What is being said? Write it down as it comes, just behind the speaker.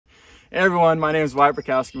Hey everyone, my name is Wyatt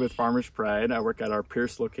Brakowski with Farmers Pride. I work at our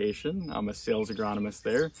Pierce location. I'm a sales agronomist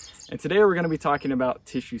there. And today we're going to be talking about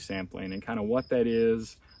tissue sampling and kind of what that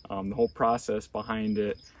is, the whole process behind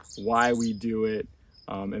it, why we do it,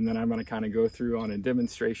 and then I'm going to kind of go through on a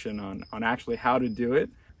demonstration on actually how to do it.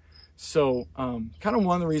 So kind of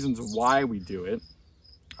one of the reasons why we do it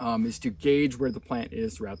is to gauge where the plant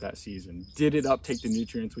is throughout that season. Did it uptake the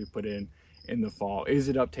nutrients we put in the fall? Is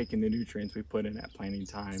it uptaking the nutrients we put in at planting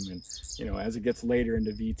time? And you know, as it gets later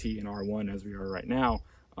into VT and R1 as we are right now,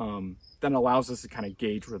 then allows us to kind of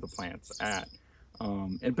gauge where the plant's at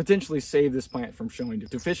and potentially save this plant from showing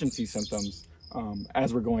deficiency symptoms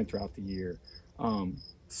as we're going throughout the year. And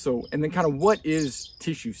then kind of what is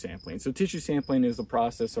tissue sampling? So tissue sampling is the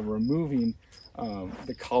process of removing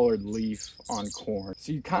the colored leaf on corn.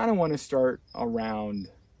 So you kind of want to start around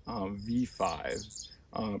V5.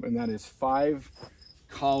 And that is 5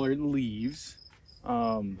 collared leaves.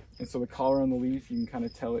 And so the collar on the leaf, you can kind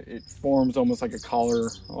of tell it forms almost like a collar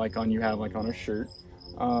like you have on a shirt.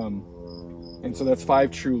 And so that's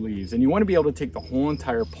 5 true leaves. And you want to be able to take the whole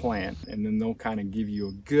entire plant, and then they'll kind of give you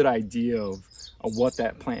a good idea of what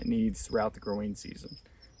that plant needs throughout the growing season.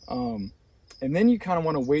 And then you kind of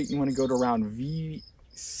want to wait. You want to go to around V7,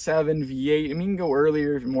 V8. I mean, you can go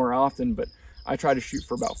earlier more often, but I try to shoot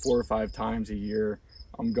for about 4 or 5 times a year.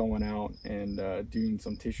 I'm going out and doing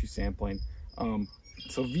some tissue sampling.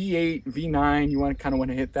 So V8, V9, you want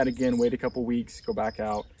to hit that again, wait a couple weeks, go back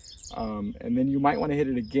out. And then you might want to hit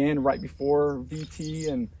it again right before VT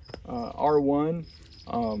and R1.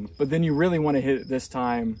 But then you really want to hit it this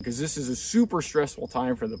time because this is a super stressful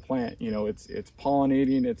time for the plant. You know, it's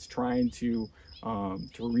pollinating, it's trying to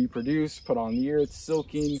reproduce, put on the ear, it's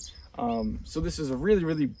silking. So this is a really,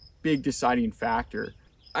 really big deciding factor.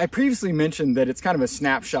 I previously mentioned that it's kind of a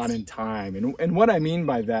snapshot in time. And what I mean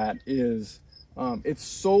by that is it's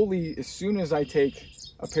solely as soon as I take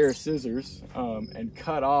a pair of scissors and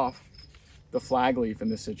cut off the flag leaf in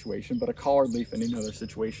this situation, but a collared leaf in another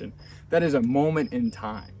situation, that is a moment in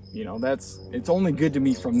time. You know, it's only good to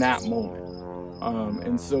me from that moment.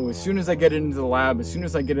 And so as soon as I get it into the lab, as soon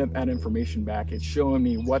as I get that information back, it's showing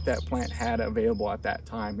me what that plant had available at that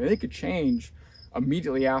time. And it could change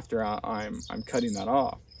immediately after I'm cutting that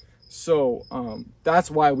off. So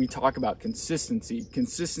that's why we talk about consistency,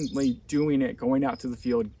 consistently doing it, going out to the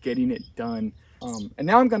field, getting it done. And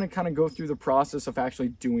now I'm going to kind of go through the process of actually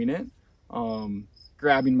doing it,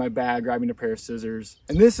 grabbing my bag, grabbing a pair of scissors.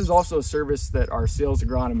 And this is also a service that our sales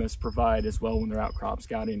agronomists provide as well when they're out crop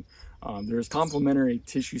scouting. There's complimentary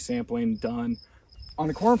tissue sampling done. On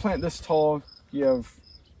a corn plant this tall, you have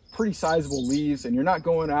pretty sizable leaves, and you're not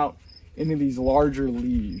going out any of these larger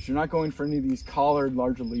leaves. You're not going for any of these collared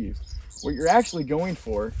larger leaves. What you're actually going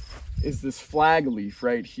for is this flag leaf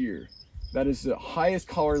right here. That is the highest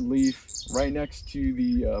collared leaf right next to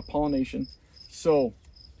the pollination. So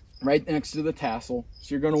right next to the tassel.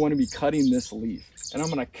 So you're going to want to be cutting this leaf. And I'm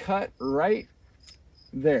going to cut right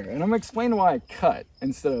there. And I'm going to explain why I cut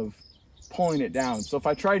instead of pulling it down. So if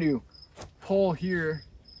I try to pull here,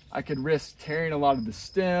 I could risk tearing a lot of the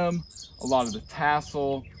stem, a lot of the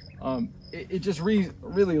tassel. It just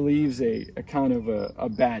really leaves a kind of a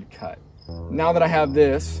bad cut. Now that I have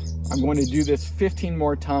this, I'm going to do this 15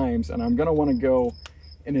 more times, and I'm going to want to go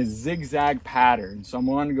in a zigzag pattern. So I'm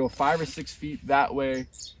going to go 5 or 6 feet that way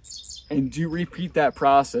and repeat that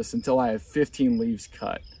process until I have 15 leaves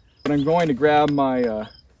cut. But I'm going to grab my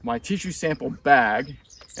my tissue sample bag,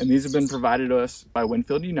 and these have been provided to us by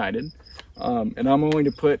Winfield United. And I'm going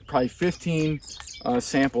to put probably 15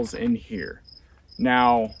 samples in here.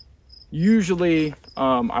 Now, usually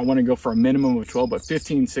I want to go for a minimum of 12, but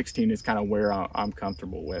 15, 16 is kind of where I'm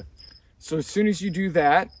comfortable with. So as soon as you do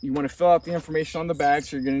that, you want to fill out the information on the bag.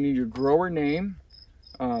 So you're going to need your grower name,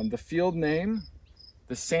 the field name,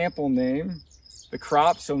 the sample name, the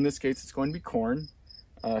crop. So in this case, it's going to be corn,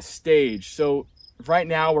 stage. So right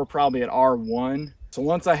now we're probably at R1. So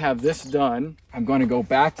once I have this done, I'm going to go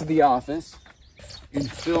back to the office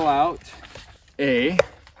and fill out a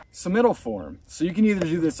submittal form. So you can either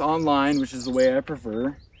do this online, which is the way I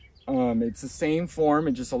prefer. It's the same form,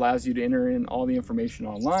 it just allows you to enter in all the information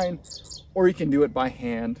online, or you can do it by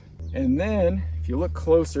hand. And then if you look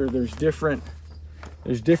closer, there's different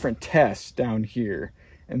tests down here.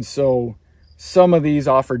 And so some of these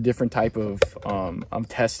offer different type of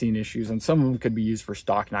testing issues, and some of them could be used for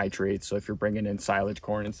stock nitrates. So if you're bringing in silage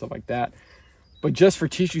corn and stuff like that. But just for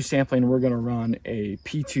tissue sampling, we're going to run a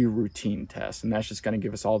P2 routine test, and that's just going to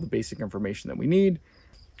give us all the basic information that we need.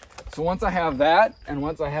 So once I have that, and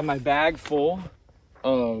once I have my bag full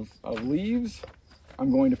of leaves,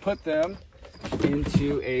 I'm going to put them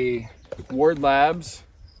into a Ward Labs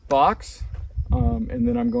box, and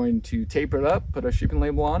then I'm going to tape it up, put a shipping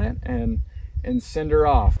label on it, and send her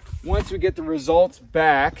off. Once we get the results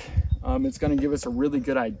back, it's going to give us a really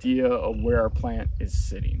good idea of where our plant is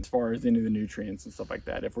sitting as far as any of the nutrients and stuff like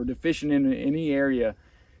that. If we're deficient in any area,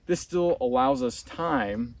 this still allows us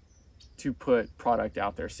time to put product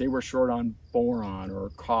out there. Say we're short on boron or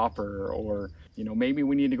copper, or maybe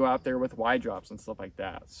we need to go out there with Y drops and stuff like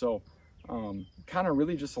that. So kind of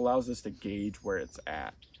really just allows us to gauge where it's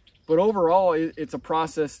at. But overall, it's a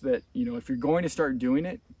process that, if you're going to start doing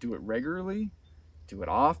it, do it regularly, do it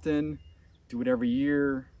often, do it every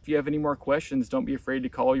year. If you have any more questions, don't be afraid to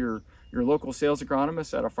call your local sales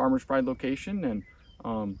agronomist at a Farmers Pride location,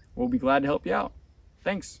 and we'll be glad to help you out.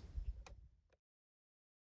 Thanks.